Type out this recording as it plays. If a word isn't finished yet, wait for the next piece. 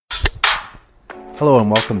Hello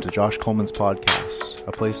and welcome to Josh Coleman's podcast,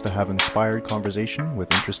 a place to have inspired conversation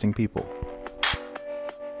with interesting people.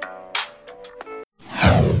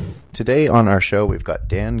 Today on our show we've got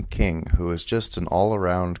Dan King, who is just an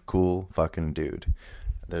all-around cool fucking dude.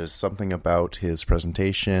 There's something about his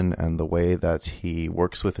presentation and the way that he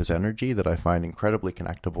works with his energy that I find incredibly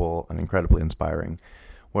connectable and incredibly inspiring.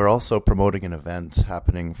 We're also promoting an event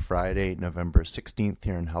happening Friday, November 16th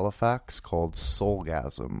here in Halifax called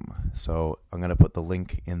Soulgasm. So I'm going to put the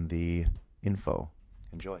link in the info.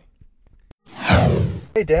 Enjoy.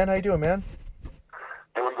 Hey Dan, how you doing, man?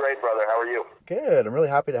 Doing great, brother. How are you? Good. I'm really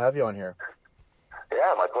happy to have you on here.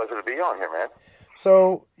 Yeah, my pleasure to be on here, man.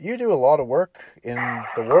 So you do a lot of work in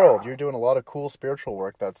the world. You're doing a lot of cool spiritual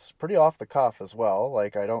work that's pretty off the cuff as well.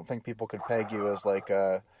 Like, I don't think people could peg you as like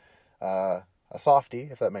a softie,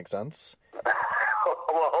 if that makes sense.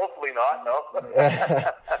 Well, hopefully not, no.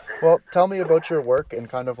 Well, tell me about your work and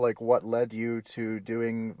kind of like what led you to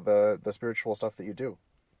doing the spiritual stuff that you do.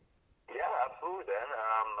 Yeah, absolutely, Ben.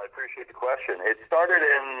 I appreciate the question. It started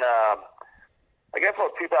in, I guess,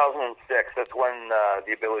 about 2006. That's when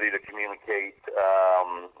the ability to communicate,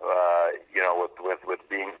 with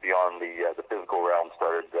beings beyond the physical realm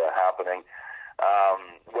started happening.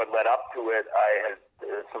 What led up to it, I had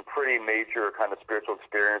some pretty major kind of spiritual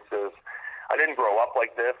experiences. I didn't grow up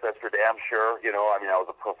like this, that's for damn sure. I was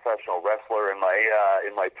a professional wrestler in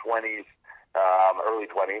my 20s, early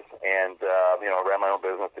 20s, and ran my own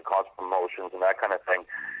business, did constant promotions and that kind of thing.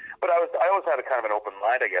 But I always had a kind of an open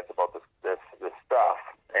mind, I guess, about this stuff.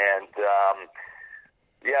 And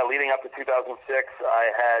leading up to 2006,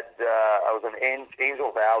 I was in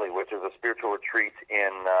Angel Valley, which is a spiritual retreat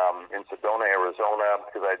in Sedona, Arizona,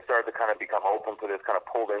 because I had started to kind of become open to this, kind of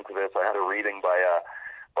pulled into this. I had a reading by a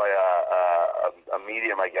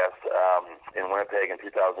medium, I guess, in Winnipeg in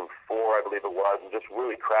 2004, I believe it was, and just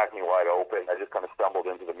really cracked me wide open. I just kind of stumbled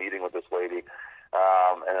into the meeting with this lady,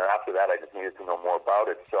 and then after that, I just needed to know more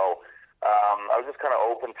about it. So I was just kind of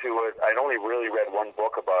open to it. I'd only really read one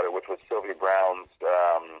book about it, which was Sylvia Browne's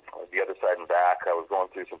The Other Side and Back. I was going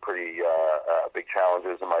through some pretty big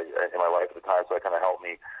challenges in my life at the time, so it kind of helped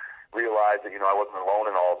me realize that I wasn't alone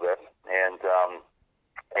in all of this. And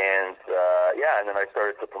then I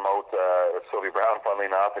started to promote Sylvia Browne, funnily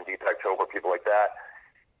enough, and Deepak Chopra, people like that.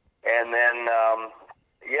 And then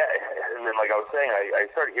like I was saying, I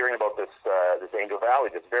started hearing about this Angel Valley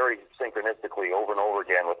just very synchronistically over and over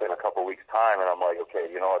again within a couple of weeks' time, and I'm like, okay,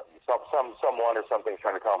 you know what, someone or something's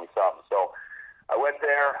trying to tell me something. So I went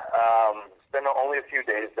there, spent only a few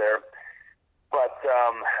days there, but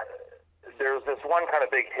there's this one kind of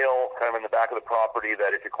big hill kind of in the back of the property that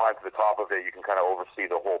if you climb to the top of it, you can kind of oversee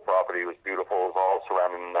the whole property. It was beautiful. It was all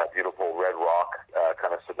surrounding that beautiful red rock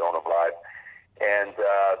kind of Sedona vibe. And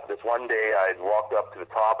this one day I walked up to the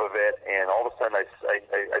top of it, and all of a sudden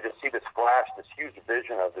I just see this flash, this huge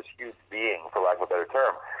vision of this huge being, for lack of a better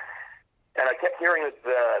term. And I kept hearing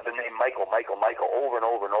the name Michael over and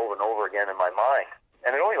over and over and over again in my mind.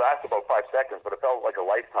 And it only lasted about 5 seconds, but it felt like a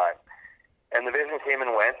lifetime. And the vision came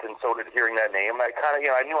and went, and so did hearing that name. I kind of,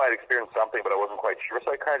 I knew I'd experienced something, but I wasn't quite sure,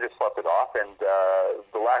 so I kind of just slept it off. And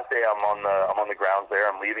the last day I'm on the grounds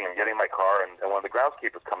there, I'm leaving, I'm getting in my car, and one of the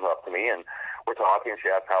groundskeepers comes up to me, and we're talking.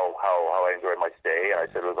 She asked how I enjoyed my stay, and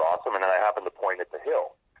I said it was awesome. And then I happened to point at the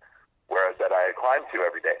hill where I said I had climbed to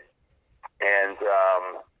every day. And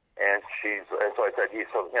so I said,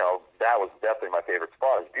 that was definitely my favorite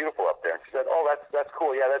spot. It's beautiful up there. And she said, oh, that's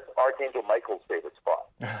cool. Yeah, that's Archangel Michael's favorite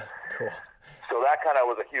spot. Cool. So that kind of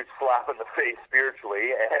was a huge slap in the face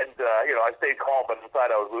spiritually, and I stayed calm, but inside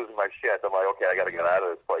I was losing my shit. I'm like, okay, I got to get out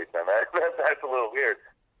of this place, man. That's a little weird.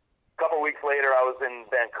 A couple of weeks later, I was in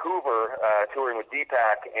Vancouver touring with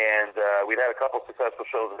Deepak, and we'd had a couple of successful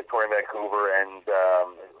shows in Victoria and Vancouver, and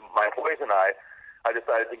my employees and I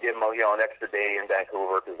decided to give them an extra day in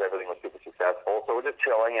Vancouver because everything was super successful. So we're just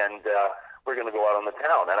chilling, and we're going to go out on the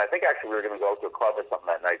town. And I think actually we were going to go to a club or something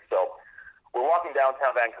that night. So we're walking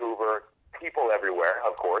downtown Vancouver, people everywhere,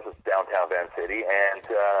 of course. It's downtown Van City, and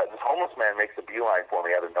this homeless man makes a beeline for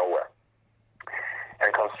me out of nowhere and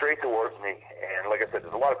comes straight towards me. And like I said,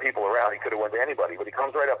 there's a lot of people around. He could have went to anybody, but he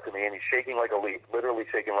comes right up to me, and he's shaking like a leaf, literally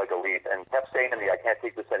shaking like a leaf, and kept saying to me, I can't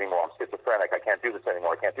take this anymore. I'm schizophrenic. I can't do this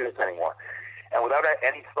anymore. I can't do this anymore. And without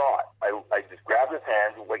any thought, I just grabbed his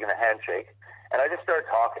hand, like in a handshake, and I just started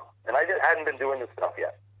talking. And I hadn't been doing this stuff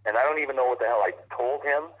yet. And I don't even know what the hell I told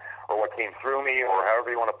him or what came through me or however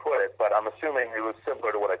you want to put it, but I'm assuming it was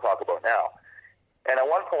similar to what I talk about now. And at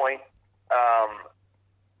one point,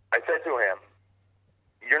 I said to him,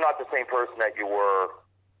 you're not the same person that you were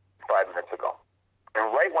 5 minutes ago.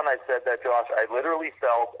 And right when I said that, Josh, I literally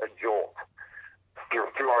felt a jolt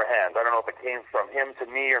through our hands. I don't know if it came from him to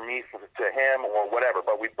me or me to him or whatever,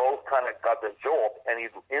 but we both kind of got this jolt, and he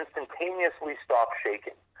instantaneously stopped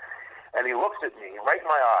shaking. And he looks at me right in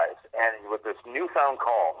my eyes, and with this newfound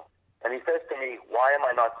calm, and he says to me, "Why am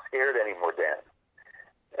I not scared anymore, Dan?"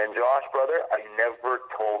 And Josh, brother, I never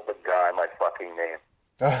told the guy my fucking name.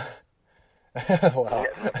 Wow.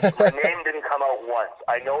 My name didn't come out once.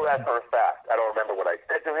 I know that for a fact. I don't remember what I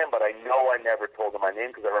said to him, but I know I never told him my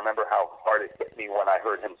name because I remember how hard it hit me when I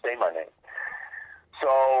heard him say my name.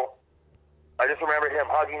 So I just remember him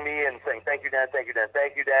hugging me and saying, "Thank you, Dan, thank you, Dan,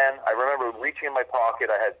 thank you, Dan." I remember reaching in my pocket.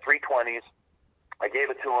 I had 3 20s. I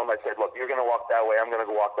gave it to him. I said, "Look, you're going to walk that way. I'm going to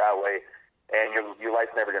go walk that way. And your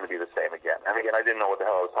life's never going to be the same again." And again, I didn't know what the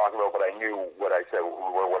hell I was talking about, but I knew what I said,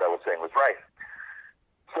 or what I was saying was right.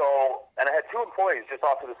 So, and I had 2 employees just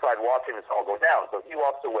off to the side watching this all go down. So he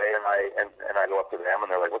walks away, and I go up to them,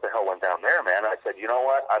 and they're like, "What the hell went down there, man?" And I said, "You know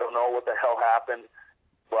what? I don't know what the hell happened,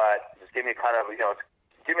 but just give me kind of,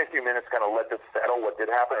 give me a few minutes, kind of let this settle, what did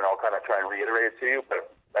happen, and I'll kind of try and reiterate it to you."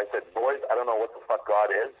 But I said, "Boys, I don't know what the fuck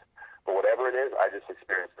God is, but whatever it is, I just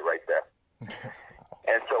experienced it right there."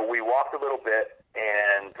 And so we walked a little bit,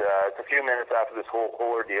 and it's a few minutes after this whole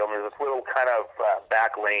ordeal, and there's this little kind of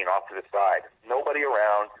back lane off to the side. Nobody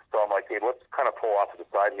around, so I'm like, "Hey, let's kind of pull off to the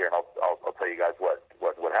side here, and I'll tell you guys what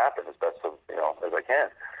happened as best as I can."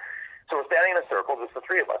 So we're standing in a circle, just the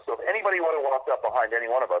 3 of us. So if anybody would have walked up behind any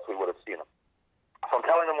one of us, we would have seen them. So I'm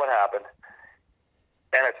telling them what happened,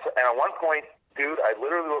 and at one point, dude, I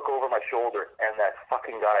literally look over my shoulder, and that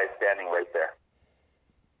fucking guy is standing right there.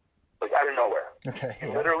 Like, out of nowhere. Okay. He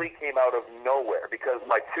literally came out of nowhere because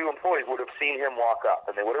my 2 employees would have seen him walk up,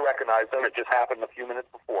 and they would have recognized him. It just happened a few minutes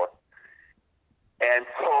before. And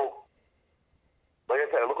so, like I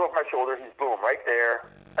said, I look over my shoulder. He's, boom, right there.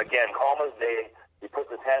 Again, calm as day. He puts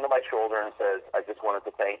his hand on my shoulder and says, "I just wanted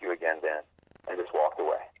to thank you again, Dan," and just walked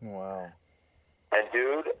away. Wow. And,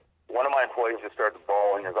 dude, one of my employees just started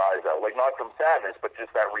bawling his eyes out, like not from sadness, but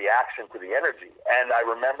just that reaction to the energy. And I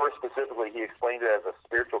remember specifically he explained it as a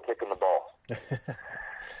spiritual kick in the balls.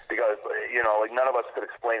 Because, like none of us could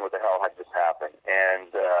explain what the hell had just happened.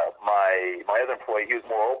 And my other employee, he was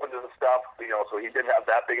more open to the stuff, so he didn't have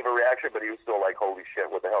that big of a reaction, but he was still like, "Holy shit,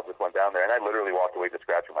 what the hell just went down there?" And I literally walked away just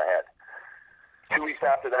scratching my head. 2 weeks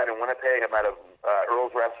after that in Winnipeg, I'm at a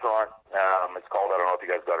Earl's restaurant. It's called, I don't know if you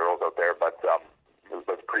guys got Earl's out there, but it was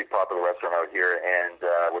a pretty popular restaurant out here, and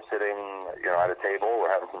we're sitting, at a table.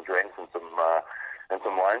 We're having some drinks and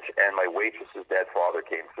some lunch, and my waitress's dead father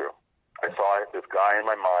came through. I saw this guy in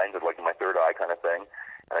my mind, like in my third eye kind of thing,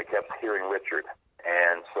 and I kept hearing Richard.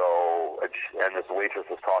 And this waitress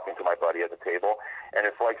was talking to my buddy at the table, and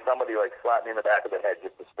it's like somebody like slapped me in the back of the head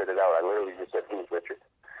just to spit it out. I literally just said, "Who's Richard?"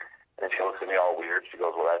 And she looks at me all weird. She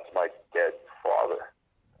goes, "Well, that's my dead father."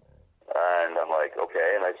 And I'm like,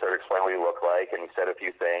 "Okay." And I started explaining what he looked like, and he said a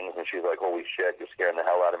few things, and she's like, "Holy shit, you're scaring the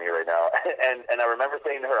hell out of me right now." and I remember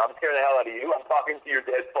saying to her, "I'm scaring the hell out of you. I'm talking to your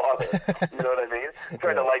dead father." You know what I mean?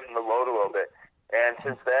 Trying to lighten the load a little bit. And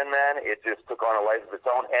since then, man, it just took on a life of its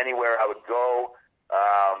own. Anywhere I would go,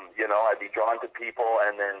 I'd be drawn to people,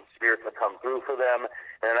 and then spirits would come through for them.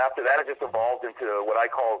 And after that, it just evolved into what I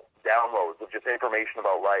call downloads of just information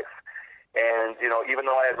about life. And, even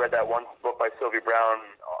though I had read that one book by Sylvia Brown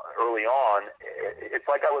early on, it's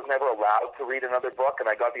like I was never allowed to read another book, and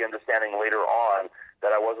I got the understanding later on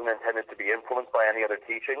that I wasn't intended to be influenced by any other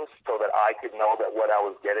teachings, so that I could know that what I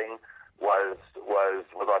was getting was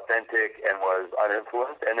authentic and was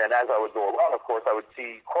uninfluenced. And then as I would go along, of course, I would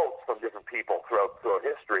see quotes from different people throughout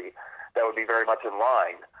history that would be very much in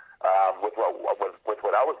line with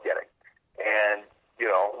what I was getting. And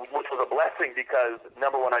which was a blessing because,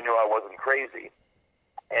 number one, I knew I wasn't crazy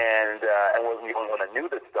and wasn't the only one that knew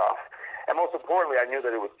this stuff. And most importantly, I knew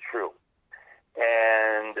that it was true,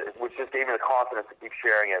 and which just gave me the confidence to keep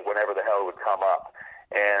sharing it whenever the hell it would come up.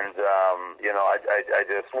 And, I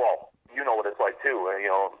just, well, you know what it's like too.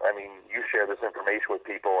 You share this information with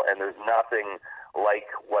people, and there's nothing like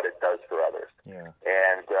what it does for others. Yeah.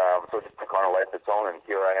 And so it just took on a life of its own, and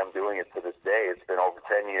here I am doing it to this day. It's been over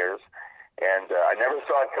 10 years. And I never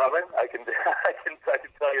saw it coming. I can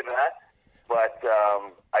tell you that. But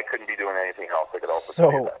I couldn't be doing anything else. I could also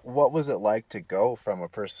tell you that. So what was it like to go from a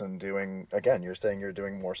person doing, again, you're saying you're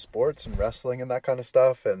doing more sports and wrestling and that kind of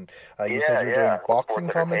stuff, and you said you're doing boxing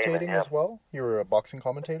commentating as well? You were a boxing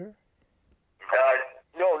commentator?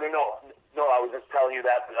 No, I was just telling you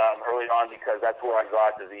that early on because that's where I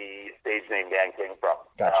got the stage name Dan King from.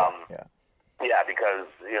 Gotcha, Yeah, because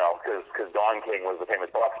Don King was the famous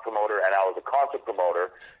box promoter, and I was a concert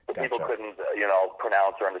promoter, so people couldn't,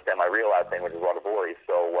 pronounce or understand my real last name, which is Rodabori,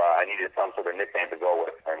 so I needed some sort of nickname to go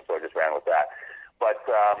with, and so I just ran with that.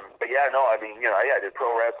 But yeah, no, I mean, I did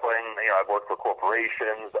pro wrestling. I've worked for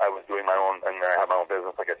corporations. I was doing my own, and I have my own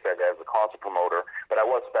business, like I said, as a concert promoter. But I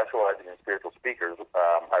was specializing in spiritual speakers,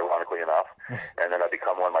 ironically enough, and then I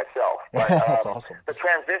become one myself. But That's awesome. The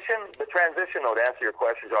transition, though, to answer your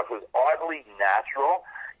question, Josh, was oddly natural.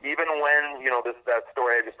 Even when that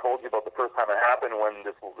story I just told you about the first time it happened, when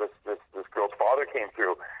this girl's father came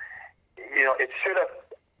through, it should have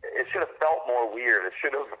felt more weird. It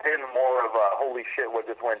should have been more of a holy shit what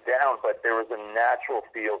just went down, but there was a natural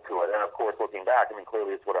feel to it. And of course, looking back, I mean,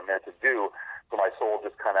 clearly it's what I'm meant to do. So my soul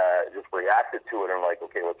just kind of reacted to it and like,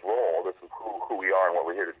 okay, let's roll. This is who we are and what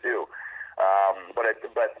we're here to do.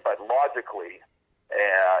 But logically,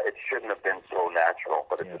 it shouldn't have been so natural,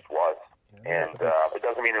 but it just was. And it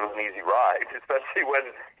doesn't mean it was an easy ride, especially when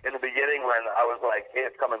in the beginning when I was like, hey,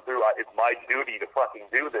 it's coming through. It's my duty to fucking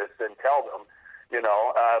do this and tell them.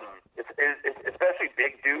 Especially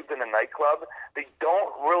big dudes in a nightclub, they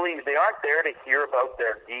aren't there to hear about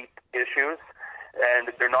their deep issues, and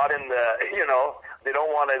they're not in the, they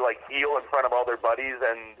don't want to like heal in front of all their buddies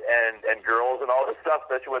and girls and all this stuff,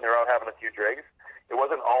 especially when they're out having a few drinks. It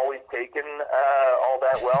wasn't always taken all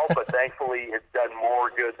that well, but thankfully it's done more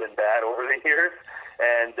good than bad over the years.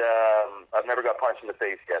 And I've never got punched in the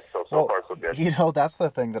face yet, so far so good. That's the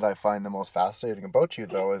thing that I find the most fascinating about you,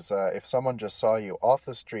 though, is if someone just saw you off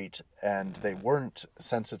the street and they weren't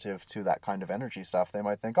sensitive to that kind of energy stuff, they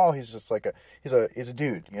might think, oh, he's just like he's a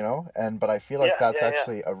dude, But I feel like that's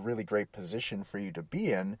actually a really great position for you to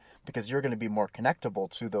be in, because you're going to be more connectable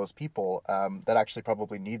to those people that actually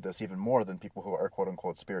probably need this even more than people who are quote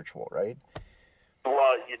unquote spiritual, right?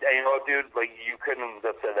 Well, dude, like you couldn't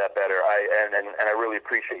have said that better. I really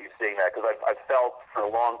appreciate you saying that, because I've felt for a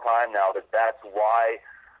long time now that that's why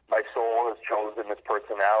my soul has chosen this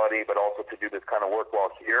personality, but also to do this kind of work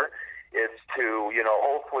while here. It's to,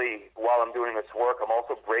 hopefully while I'm doing this work, I'm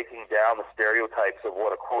also breaking down the stereotypes of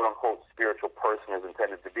what a quote-unquote spiritual person is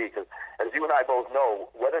intended to be. Because as you and I both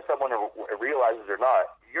know, whether someone realizes it or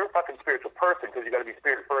not, you're a fucking spiritual person, because you got to be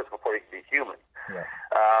spirit first before you can be human. Yeah.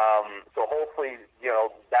 So hopefully,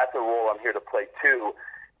 that's a role I'm here to play too,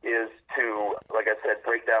 is to, like I said,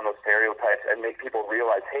 break down those stereotypes and make people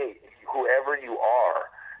realize, hey, whoever you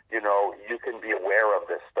are, you can be aware of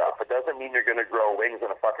this stuff. It doesn't mean you're going to grow wings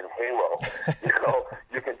in a fucking halo.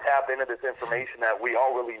 You can tap into this information that we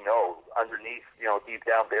all really know underneath, deep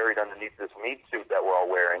down buried underneath this meat suit that we're all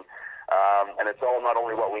wearing. And it's all not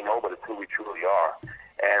only what we know, but it's who we truly are.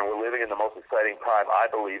 And we're living in the most exciting time, I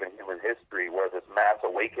believe, in human history, where this mass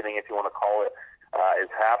awakening, if you want to call it,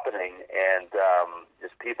 is happening. And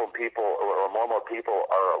just people, or more and more people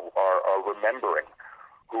are remembering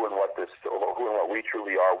who and what we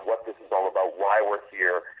truly are, what this is all about, why we're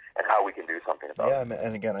here, and how we can do something about it. Yeah,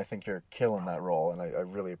 and again, I think you're killing that role, and I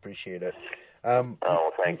really appreciate it.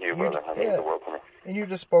 Thank you, brother. That means the world to me. And you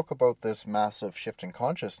just spoke about this massive shift in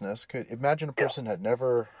consciousness. Imagine a person had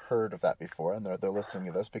never heard of that before, and they're listening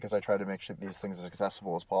to this, because I try to make sure these things as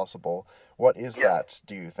accessible as possible. What is that,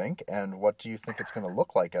 do you think? And what do you think it's going to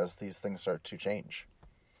look like as these things start to change?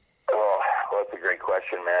 Oh, well, that's a great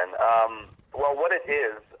question, man. Well, what it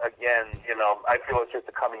is, again, I feel it's just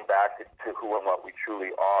a coming back to who and what we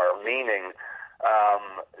truly are, meaning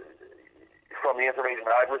from the information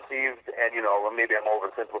that I've received, and, maybe I'm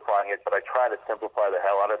oversimplifying it, but I try to simplify the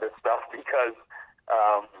hell out of this stuff because,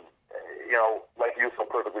 like you so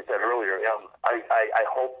perfectly said earlier, I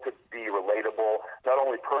hope to be relatable, not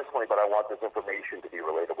only personally, but I want this information to be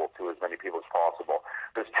relatable to as many people as possible.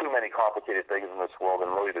 There's too many complicated things in this world,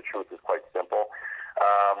 and really the truth is quite simple.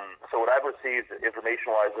 So what I've received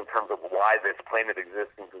information-wise in terms of why this plane of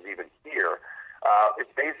existence is even here,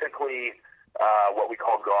 it's basically what we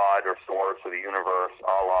call God or Source or the universe,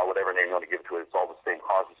 Allah, whatever name you want to give to it. It's all the same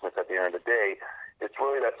consciousness at the end of the day. It's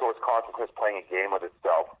really that Source consciousness playing a game with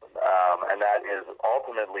itself, and that is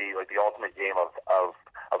ultimately like the ultimate game of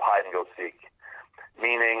hide and go seek.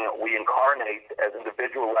 Meaning we incarnate as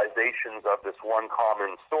individualizations of this one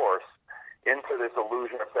common source into this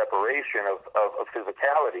illusion of separation of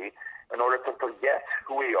physicality in order to forget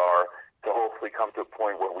who we are, to hopefully come to a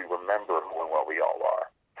point where we remember who and what we all are.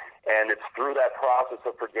 And it's through that process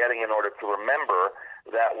of forgetting in order to remember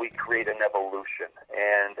that we create an evolution.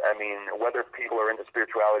 And, I mean, whether people are into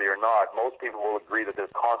spirituality or not, most people will agree that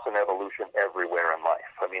there's constant evolution everywhere in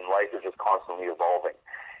life. I mean, life is just constantly evolving.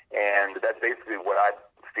 And that's basically what I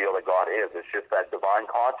feel that God is. It's just that divine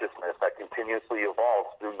consciousness that continuously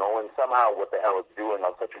evolves through knowing somehow what the hell it's doing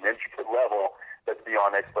on such an intricate level that's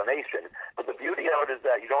beyond explanation. But the beauty of it is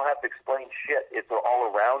that you don't have to explain shit. It's all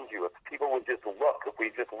around you. If people would just look, if we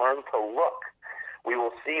just learn to look, we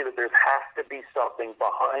will see that there has to be something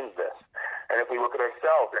behind this. And if we look at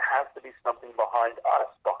ourselves, there has to be something behind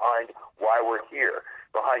us, behind why we're here,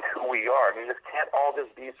 behind who we are. I mean, this can't all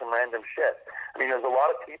just be some random shit. I mean, there's a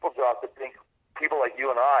lot of people, Josh, that think people like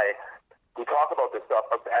you and I who talk about this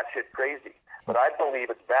stuff are batshit crazy. But I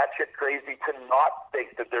believe it's batshit crazy to not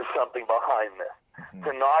think that there's something behind this.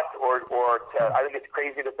 To not, I think it's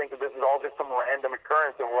crazy to think that this is all just some random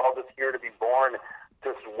occurrence and we're all just here to be born,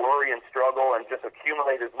 just worry and struggle and just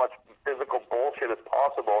accumulate as much physical bullshit as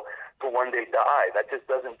possible to one day die. That just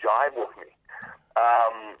doesn't jive with me.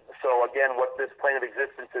 So again, what this plane of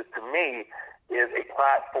existence is to me is a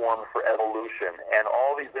platform for evolution, and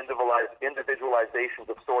all these individualizations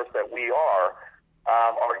of source that we are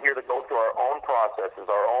here to go through our own processes,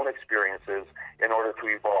 our own experiences in order to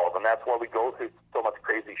evolve. And that's why we go through so much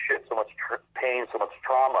crazy shit, so much pain, so much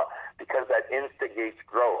trauma, because that instigates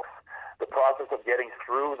growth. The process of getting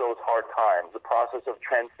through those hard times, the process of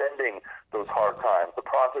transcending those hard times, the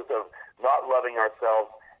process of not loving ourselves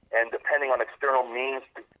and depending on external means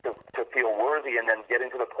to feel worthy, and then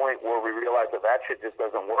getting to the point where we realize that shit just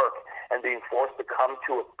doesn't work, and being forced to come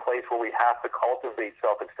to a place where we have to cultivate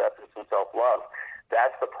self-acceptance and self-love.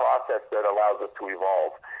 That's the process that allows us to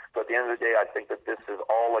evolve. So at the end of the day, I think that this is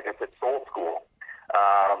all, like I said, soul school.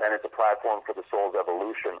 And it's a platform for the soul's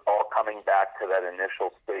evolution, all coming back to that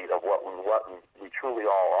initial state of what we truly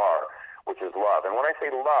all are, which is love. And when I say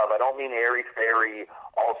love, I don't mean airy-fairy,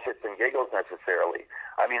 all shits and giggles necessarily.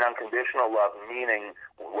 I mean unconditional love, meaning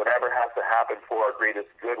whatever has to happen for our greatest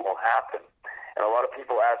good will happen. And a lot of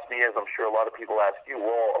people ask me, as I'm sure a lot of people ask you,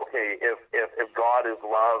 well, okay, if God is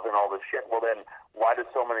love and all this shit, well then why do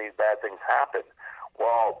so many bad things happen?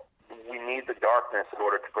 Well, we need the darkness in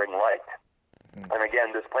order to bring light. And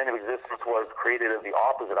again, this plane of existence was created as the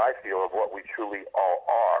opposite, I feel, of what we truly all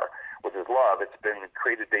are, which is love. It's been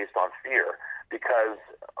created based on fear, because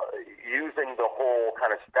using the whole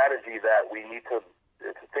kind of strategy that we need to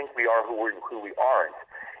think we are who we aren't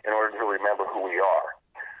in order to remember who we are.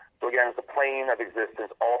 So again, it's a plane of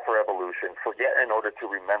existence, all for evolution. Forget in order to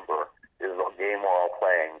remember is a game we're all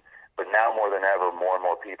playing, but now more than ever, more and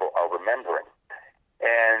more people are remembering.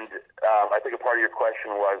 And I think a part of your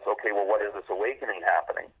question was, okay, well, what is this awakening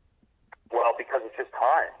happening? Well, because it's just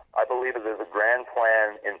time. I believe that there's a grand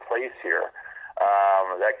plan in place here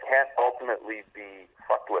that can't ultimately be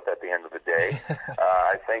fucked with at the end of the day.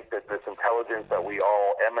 I think that this intelligence that we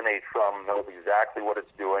all emanate from knows exactly what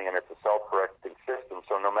it's doing, and it's a self-correcting system.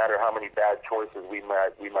 So no matter how many bad choices we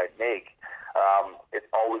might make, it's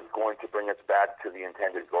always going to bring us back to the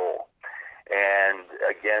intended goal. And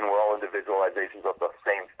again, we're all individualizations of the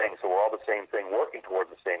same thing. So we're all the same thing, working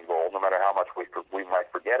towards the same goal, no matter how much we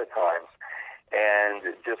might forget at times. And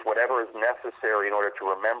just whatever is necessary in order to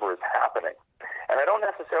remember is happening. And I don't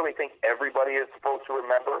necessarily think everybody is supposed to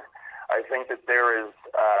remember. I think that there is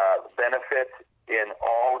benefit in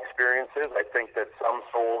all experiences. I think that some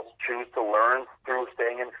souls choose to learn through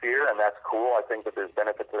staying in fear, and that's cool. I think that there's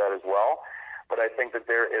benefit to that as well. But I think that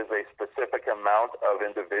there is a specific amount of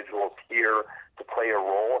individuals here to play a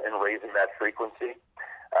role in raising that frequency.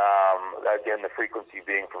 Again, the frequency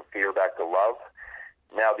being from fear back to love.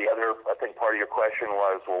 Now, the other, I think, part of your question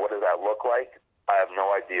was, well, what does that look like? I have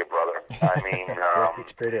no idea, brother. I mean,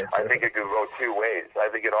 it's a great answer. I think it could go two ways. I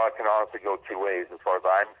think it can honestly go two ways as far as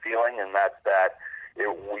I'm feeling, and that's that,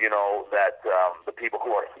 the people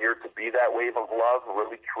who are here to be that wave of love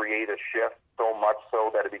really create a shift so much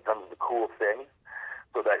so that it becomes the cool thing,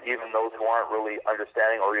 so that even those who aren't really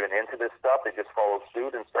understanding or even into this stuff, they just follow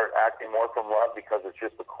suit and start acting more from love because it's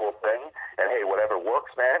just a cool thing. And hey, whatever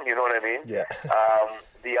works, man. You know what I mean? Yeah.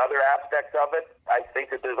 The other aspect of it, I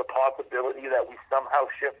think that there's a possibility that we somehow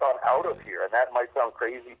shift on out of here. And that might sound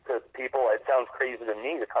crazy to people. It sounds crazy to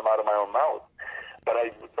me to come out of my own mouth. But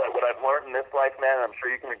what I've learned in this life, man, and I'm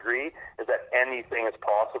sure you can agree, is that anything is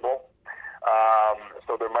possible.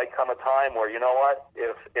 So there might come a time where, you know what,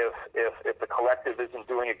 if the collective isn't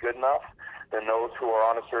doing it good enough, then those who are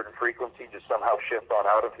on a certain frequency just somehow shift on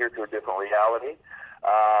out of here to a different reality.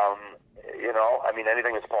 I mean,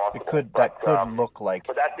 anything is possible. That could look like...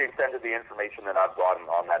 But that's the extent of the information that I've gotten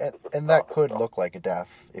on that. And that could look like a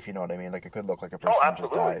death, if you know what I mean. Like, it could look like a person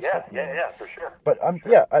just dies. Yeah, for sure. But,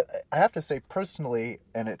 I have to say, personally,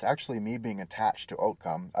 and it's actually me being attached to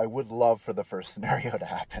outcome, I would love for the first scenario to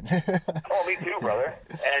happen. Oh, me too, brother.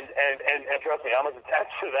 And trust me, I'm as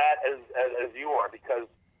attached to that as you are, because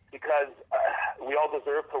we all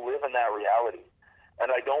deserve to live in that reality. And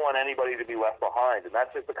I don't want anybody to be left behind. And that's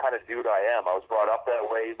just the kind of dude I am. I was brought up that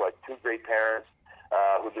way, like two great parents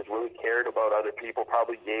who just really cared about other people,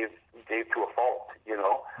 probably gave to a fault, you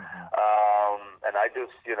know. And I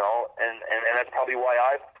just, and that's probably why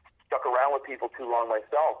I've stuck around with people too long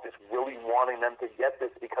myself, just really wanting them to get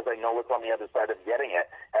this because I know what's on the other side of getting it,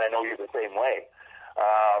 and I know you're the same way.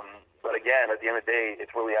 But again, at the end of the day,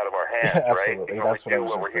 it's really out of our hands, right? Absolutely. We can That's only what I was do what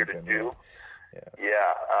just we're here to thinking, do.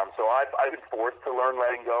 Yeah. So I've been forced to learn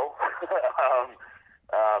letting go.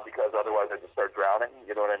 Because otherwise I just start drowning.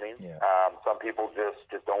 You know what I mean? Yeah. Some people just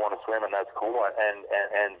don't want to swim, and that's cool.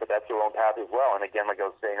 And but that's their own path as well. And again, like I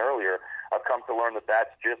was saying earlier, I've come to learn that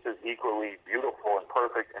that's just as equally beautiful and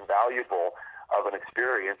perfect and valuable of an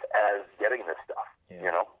experience as getting this stuff. Yeah.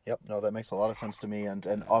 You know? Yep. No, that makes a lot of sense to me.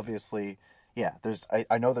 And obviously, yeah,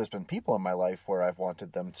 I know there's been people in my life where I've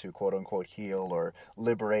wanted them to quote unquote heal or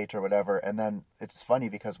liberate or whatever, and then it's funny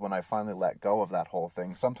because when I finally let go of that whole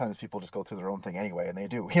thing, sometimes people just go through their own thing anyway, and they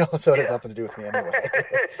do, so it has nothing to do with me anyway.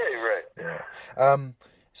 Right. Yeah.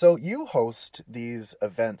 So you host these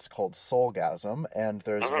events called Soulgasm, and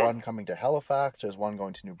there's one coming to Halifax, there's one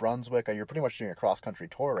going to New Brunswick, and you're pretty much doing a cross-country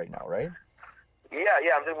tour right now, right? Yeah.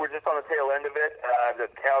 We're just on the tail end of it. The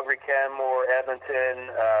Calgary, Canmore, Edmonton,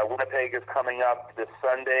 Winnipeg is coming up this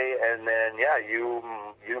Sunday, and then you,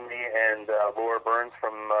 me, and Laura Burns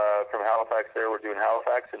from Halifax. There, we're doing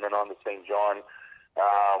Halifax, and then on to St. John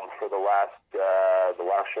for the last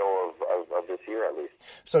show of this year, at least.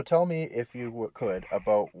 So tell me, if you could,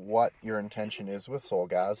 about what your intention is with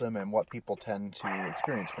Soulgasm and what people tend to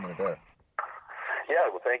experience when they're there. Yeah.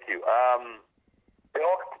 Well, thank you.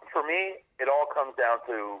 For me, it all comes down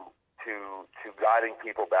to guiding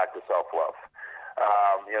people back to self-love.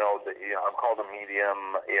 I'm called a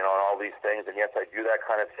medium, and all these things, and yes, I do that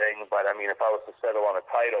kind of thing, but I mean, if I was to settle on a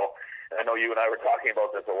title, and I know you and I were talking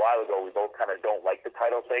about this a while ago, we both kind of don't like the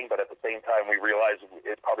title thing, but at the same time, we realize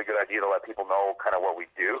it's probably a good idea to let people know kind of what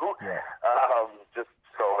we do, just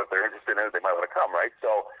so if they're interested in it, they might want to come, right?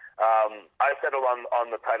 So I settled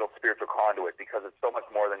on the title Spiritual Conduit because it's so much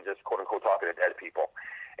more than just quote-unquote talking to dead people.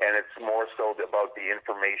 And it's more so about the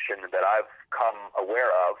information that I've come aware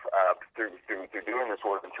of through doing this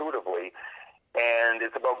work intuitively. And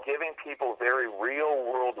it's about giving people very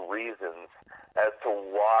real-world reasons as to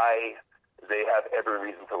why they have every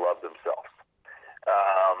reason to love themselves.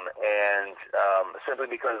 Simply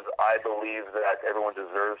because I believe that everyone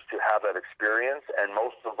deserves to have that experience, and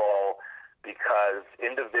most of all, because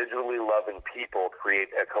individually loving people create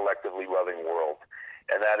a collectively loving world.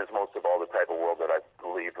 And that is most of all the type of world that I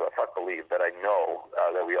that I know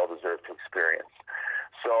that we all deserve to experience.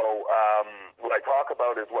 So what I talk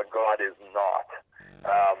about is what God is not.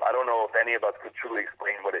 I don't know if any of us could truly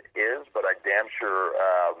explain what it is, but I damn sure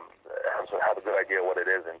have a good idea what it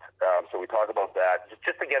isn't. So we talk about that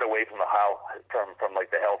just to get away from from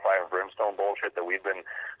like the hellfire and brimstone bullshit that we've been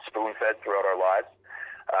spoon-fed throughout our lives.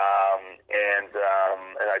 And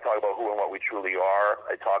I talk about who and what we truly are.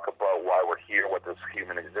 I talk about why we're here, what this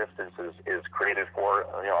human existence is created for.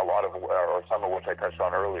 A lot of, or some of which I touched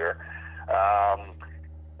on earlier.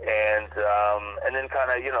 And then kind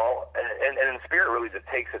of, and in spirit really just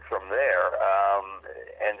takes it from there,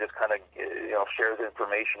 and just kind of, shares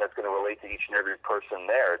information that's going to relate to each and every person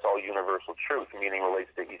there. It's all universal truth, meaning relates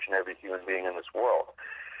to each and every human being in this world.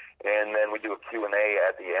 And then we do a Q&A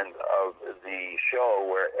at the end of the show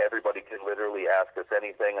where everybody can literally ask us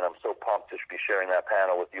anything, and I'm so pumped to be sharing that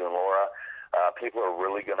panel with you and Laura. People are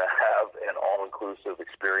really going to have an all-inclusive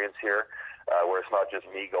experience here, where it's not just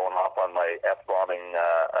me going off on my F-bombing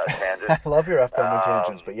tangent. I love your F-bombing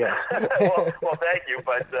tangents, but yes. well, thank you,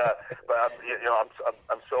 but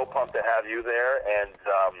I'm so pumped to have you there, and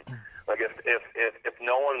like if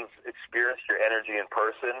no one's experienced your energy in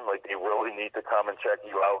person, like they really need to come and check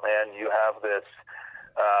you out, man. You have this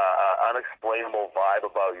unexplainable vibe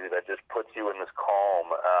about you that just puts you in this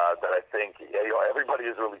calm that I think everybody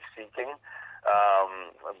is really seeking.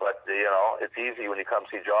 But it's easy when you come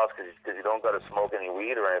see Joss because you don't got to smoke any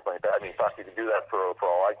weed or anything like that. I mean, fuck, you can do that for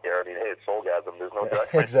all I care. I mean, hey, it's Soulgasm. There's no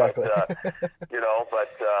judgment. Exactly. But,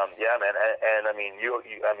 yeah, man. And I mean, you're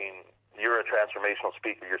a transformational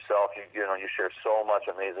speaker yourself. You share so much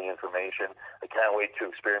amazing information. I can't wait to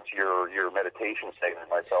experience your meditation segment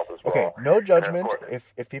myself as well. Okay, no judgment.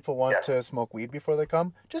 If people want to smoke weed before they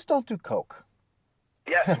come, just don't do coke.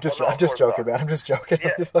 Yeah, I'm just joking, man. I'm just joking.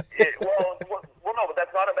 Yeah. Well, no, but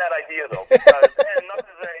that's not a bad idea though. Because, and not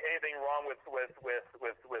that there's anything wrong with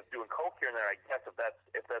doing coke here and there. I guess if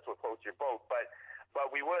that's what floats your boat, but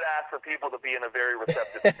we would ask for people to be in a very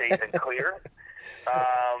receptive state and clear.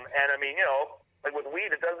 And I mean, like with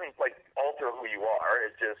weed, it doesn't alter who you are.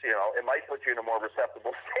 It just, it might put you in a more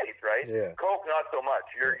receptible state, right? Yeah. Coke, not so much.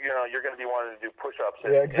 You're going to be wanting to do push-ups.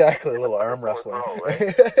 Yeah, exactly. A little arm wrestling.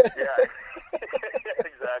 Right? Yeah.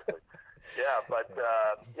 Exactly. Yeah, but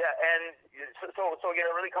and so again,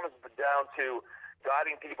 it really comes down to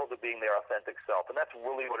guiding people to being their authentic self. And that's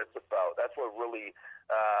really what it's about. That's what really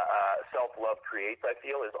self-love creates, I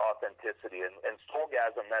feel, is authenticity. And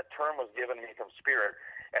soulgasm, that term was given me from Spirit,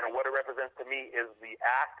 and what it represents to me is the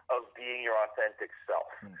act of being your authentic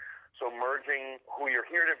self. So merging who you're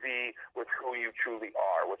here to be with who you truly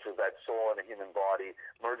are, which is that soul in a human body,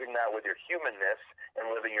 merging that with your humanness and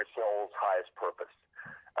living your soul's highest purpose.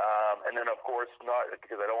 And then, of course, not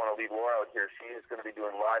because I don't want to leave Laura out here, she is going to be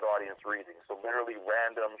doing live audience readings. So literally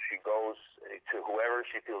random, she goes to whoever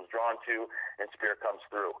she feels drawn to, and Spirit comes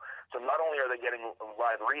through. So not only are they getting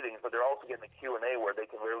live readings, but they're also getting a Q&A where they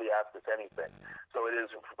can really ask us anything. So it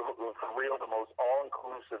is, for real, the most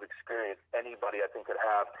all-inclusive experience anybody, I think, could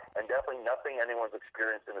have, and definitely nothing anyone's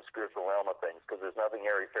experienced in the spiritual realm of things, because there's nothing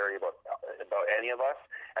airy-fairy about any of us.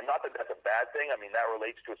 And not that that's a bad thing. I mean, that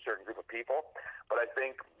relates to a certain group of people. But I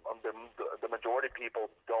think the majority of people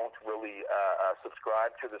don't really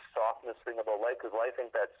subscribe to the softness thing about life, because life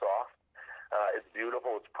ain't that soft. It's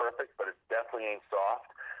beautiful, it's perfect, but it definitely ain't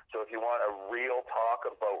soft. So if you want a real talk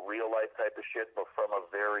about real life type of shit, but from a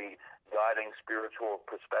very guiding spiritual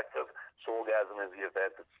perspective, Soulgasm is the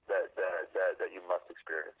event that you must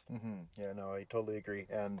experience. Mm-hmm. Yeah, no, I totally agree,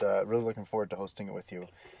 and really looking forward to hosting it with you.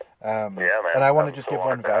 Yeah, man. And I want to just give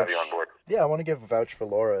one vouch. On Yeah, I want to give a vouch for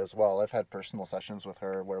Laura as well. I've had personal sessions with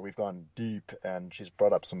her where we've gone deep, and she's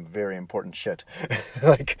brought up some very important shit.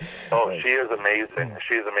 She is amazing.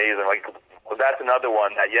 She's amazing. That's another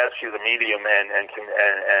one that, yes, she's a medium and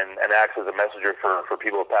acts as a messenger for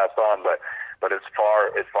people to pass on, but it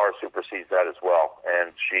far supersedes that as well.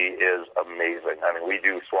 And she is amazing. I mean, we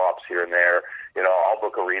do swaps here and there. I'll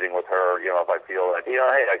book a reading with her, if I feel like, hey,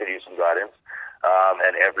 I could use some guidance.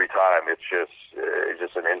 And every time it's just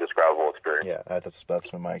an indescribable experience. Yeah, that's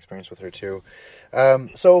been my experience with her too.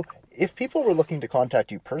 So if people were looking to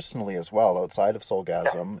contact you personally as well, outside of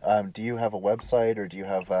Soulgasm, do you have a website, or do you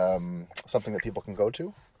have something that people can go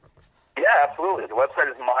to? Yeah, absolutely. The website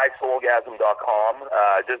is mysoulgasm.com.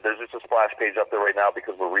 There's just a splash page up there right now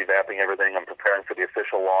because we're revamping everything. I'm preparing for the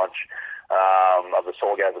official launch of the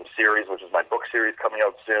Soulgasm series, which is my book series coming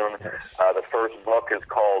out soon. Nice. The first book is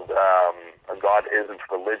called God Isn't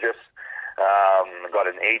Religious. Got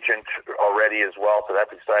an agent already as well, so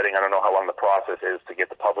that's exciting. I don't know how long the process is to get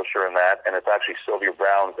the publisher in that, and it's actually Sylvia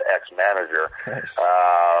Browne's ex-manager. Nice.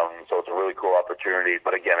 So it's a really cool opportunity,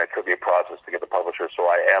 but again, it could be a process to get the publisher. So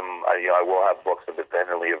I will have books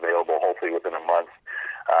independently available, hopefully within a month.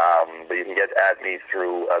 But you can get at me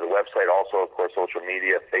through the website, also, of course, social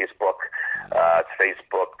media, Facebook. It's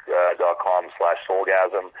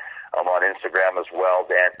facebook.com/Soulgasm. I'm on Instagram as well,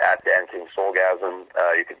 at Dan King Soulgasm.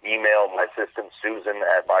 You can email my assistant, Susan,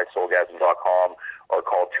 at mysoulgasm.com, or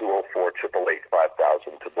call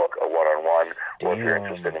 204-888-5000 to book a one-on-one, or if you're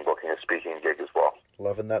interested in booking a speaking gig as well.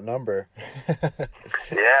 Loving that number.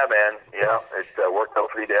 Yeah, man. Yeah, it worked out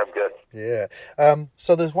pretty damn good. Yeah.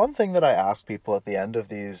 So there's one thing that I ask people at the end of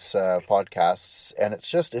these podcasts, and it's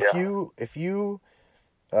just if you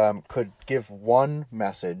could give one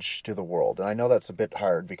message to the world, and I know that's a bit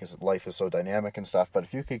hard because life is so dynamic and stuff, but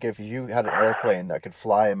if you had an airplane that could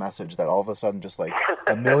fly a message that all of a sudden just like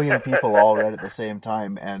a million people all read at the same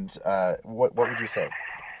time, and what would you say?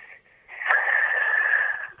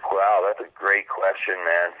 Wow, that's a great question,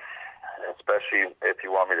 man. Especially if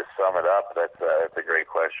you want me to sum it up, that's a great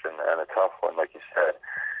question and a tough one, like you said.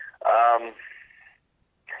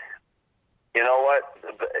 You know what?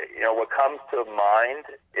 What comes to mind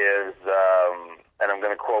is, and I'm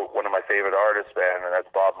going to quote one of my favorite artists, man, and that's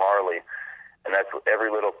Bob Marley, and that's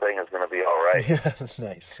every little thing is going to be all right. Yeah,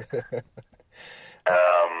 nice.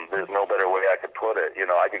 There's no better way I could put it.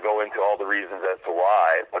 I could go into all the reasons as to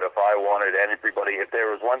why, but if I wanted everybody, if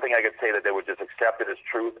there was one thing I could say that they would just accept it as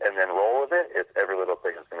truth and then roll with it, it's every little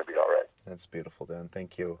thing is going to be all right. That's beautiful, Dan.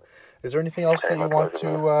 Thank you. Is there anything else that you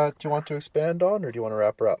want to expand on, or do you want to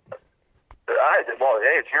wrap her up? Well,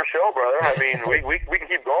 hey, it's your show, brother. I mean, we can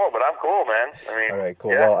keep going, but I'm cool, man. I mean, all right,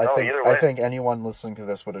 cool. Yeah, well, I think anyone listening to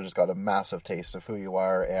this would have just got a massive taste of who you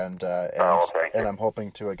are, and I'm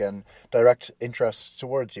hoping to again direct interest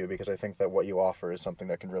towards you, because I think that what you offer is something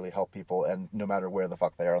that can really help people, and no matter where the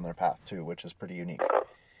fuck they are on their path too, which is pretty unique.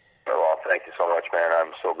 Well, thank you so much, man.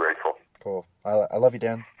 I'm so grateful. Cool. I love you,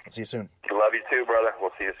 Dan. I'll see you soon. Love you too, brother.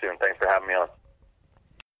 We'll see you soon. Thanks for having me on.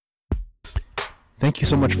 Thank you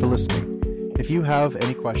so much for listening. If you have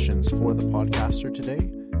any questions for the podcaster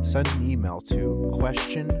today, send an email to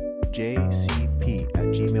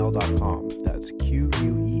questionjcp@gmail.com. That's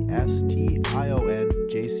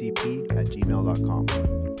QUESTIONJCP@gmail.com.